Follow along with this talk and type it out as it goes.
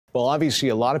Well, obviously,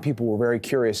 a lot of people were very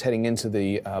curious heading into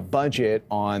the budget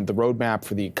on the roadmap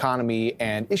for the economy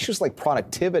and issues like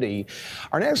productivity.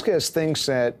 Our next guest thinks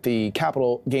that the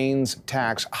capital gains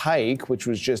tax hike, which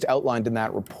was just outlined in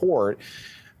that report,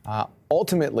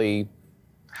 ultimately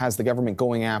has the government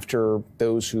going after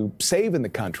those who save in the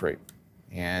country.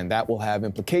 And that will have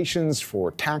implications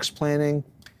for tax planning,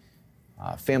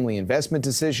 family investment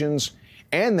decisions,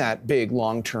 and that big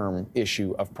long-term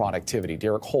issue of productivity.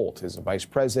 Derek Holt is a vice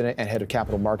president and head of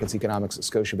capital markets economics at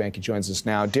Scotiabank. He joins us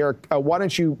now. Derek, why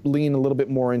don't you lean a little bit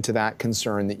more into that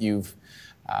concern that you've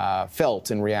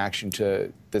felt in reaction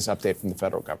to this update from the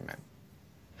federal government?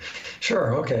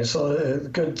 Sure. Okay. So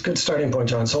good starting point,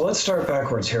 John. So let's start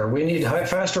backwards here. We need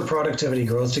faster productivity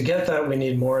growth. To get that, we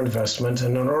need more investment.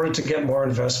 And in order to get more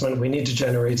investment, we need to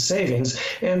generate savings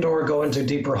and or go into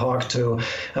deeper hawk to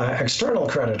external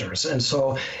creditors. And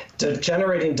so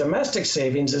generating domestic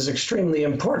savings is extremely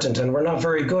important, and we're not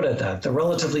very good at that. The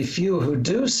relatively few who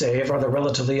do save are the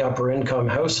relatively upper income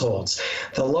households.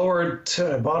 The lower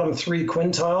bottom three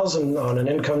quintiles on an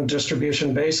income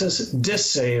distribution basis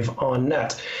dissave on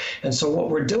net. And so what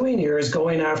we're doing here is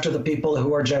going after the people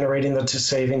who are generating the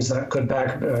savings that could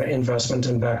back investment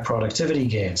and back productivity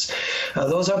gains.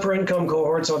 Those upper income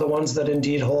cohorts are the ones that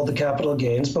indeed hold the capital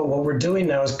gains, but what we're doing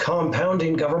now is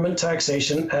compounding government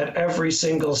taxation at every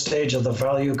single stage of the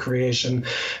value creation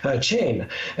chain.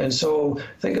 And so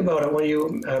think about it, when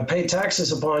you pay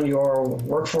taxes upon your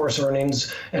workforce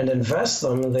earnings and invest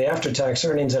them, the after-tax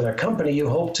earnings in a company, you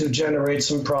hope to generate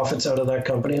some profits out of that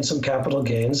company and some capital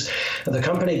gains. The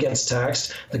company gets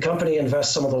taxed. The company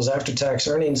invests some of those after-tax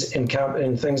earnings in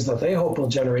things that they hope will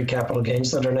generate capital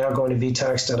gains that are now going to be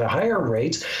taxed at a higher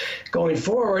rate. Going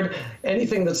forward,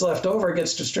 anything that's left over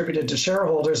gets distributed to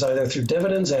shareholders either through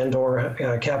dividends and or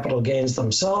capital gains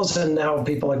themselves, and now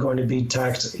people are going to be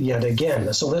taxed yet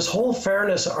again. So this whole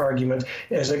fairness argument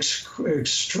is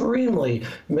extremely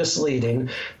misleading.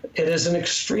 It is an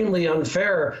extremely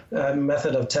unfair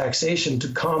method of taxation to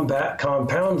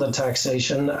compound the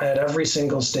taxation at every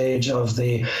single stage of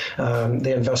the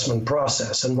investment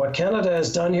process. And what Canada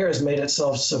has done here is made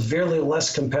itself severely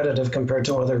less competitive compared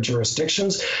to other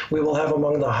jurisdictions. We will have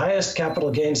among the highest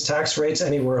capital gains tax rates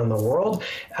anywhere in the world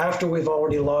after we've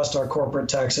already lost our corporate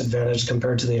tax advantage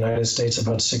compared to the United States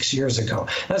about 6 years ago.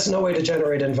 That's no way to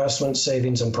generate investment,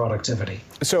 savings, and productivity.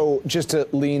 So just to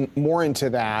lean more into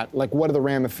that, like what are the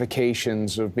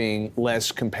ramifications of being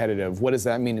less competitive? What does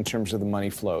that mean in terms of the money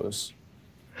flows?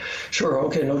 Sure.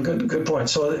 Okay. No, good point.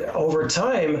 So over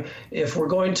time, if we're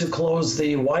going to close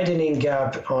the widening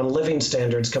gap on living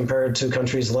standards compared to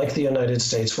countries like the United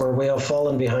States, where we have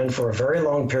fallen behind for a very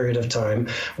long period of time,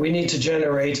 we need to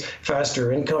generate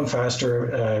faster income,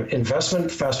 faster investment,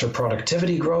 faster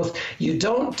productivity growth. You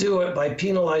don't do it by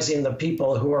penalizing the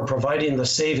people who are providing the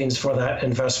savings for that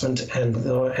investment and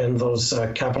those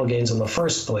capital gains in the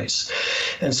first place.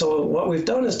 And so what we've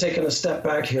done is taken a step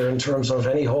back here in terms of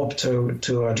any hope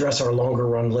to address our longer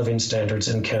run living standards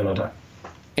in Canada.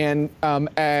 And,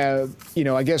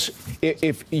 I guess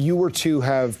if you were to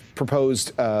have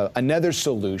proposed another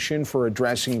solution for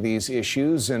addressing these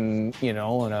issues and, in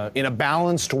a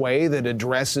balanced way that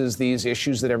addresses these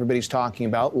issues that everybody's talking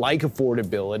about, like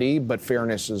affordability, but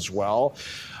fairness as well,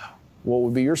 what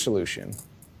would be your solution?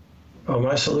 Well,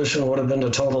 my solution would have been to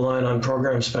toe the line on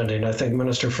program spending. I think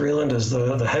Minister Freeland is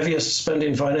the heaviest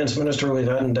spending finance minister we've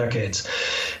had in decades.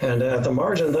 And at the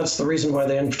margin, that's the reason why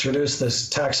they introduced this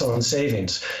tax on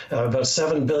savings. About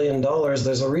 $7 billion,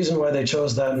 there's a reason why they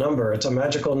chose that number. It's a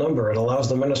magical number. It allows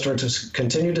the minister to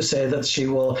continue to say that she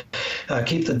will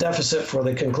keep the deficit for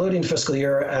the concluding fiscal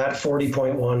year at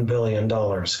 $40.1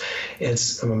 billion.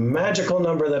 It's a magical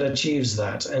number that achieves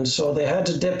that. And so they had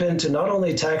to dip into not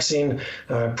only taxing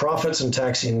profits and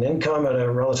taxing income at a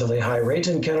relatively high rate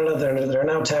in Canada, they're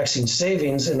now taxing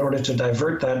savings in order to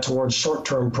divert that towards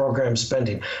short-term program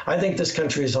spending. I think this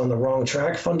country is on the wrong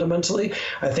track fundamentally.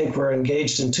 I think we're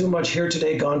engaged in too much here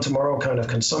today, gone tomorrow kind of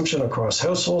consumption across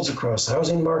households, across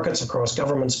housing markets, across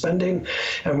government spending,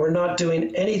 and we're not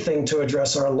doing anything to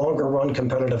address our longer-run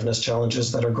competitiveness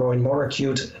challenges that are growing more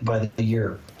acute by the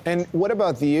year. And what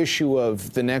about the issue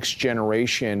of the next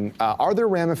generation? Are there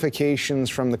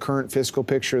ramifications from the current fiscal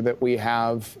picture that we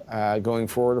have going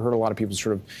forward? I heard a lot of people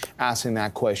sort of asking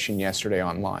that question yesterday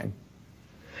online.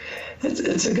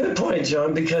 It's a good point,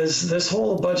 John, because this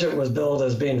whole budget was billed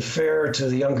as being fair to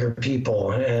the younger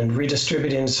people and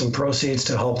redistributing some proceeds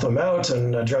to help them out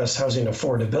and address housing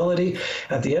affordability.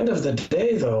 At the end of the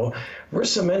day, though, we're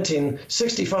cementing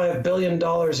 $65 billion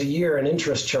a year in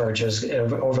interest charges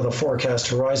over the forecast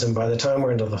horizon by the time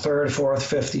we're into the third, fourth,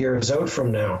 fifth years out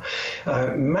from now.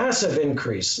 Massive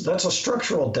increase. That's a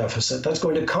structural deficit. That's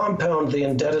going to compound the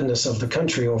indebtedness of the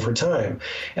country over time.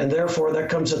 And therefore, that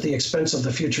comes at the expense of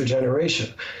the future generation.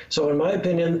 So in my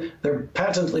opinion, they're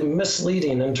patently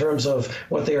misleading in terms of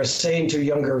what they are saying to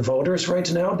younger voters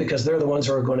right now, because they're the ones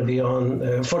who are going to be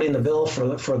on footing the bill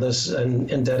for this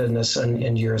indebtedness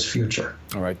in years future.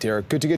 All right, Derek, good to get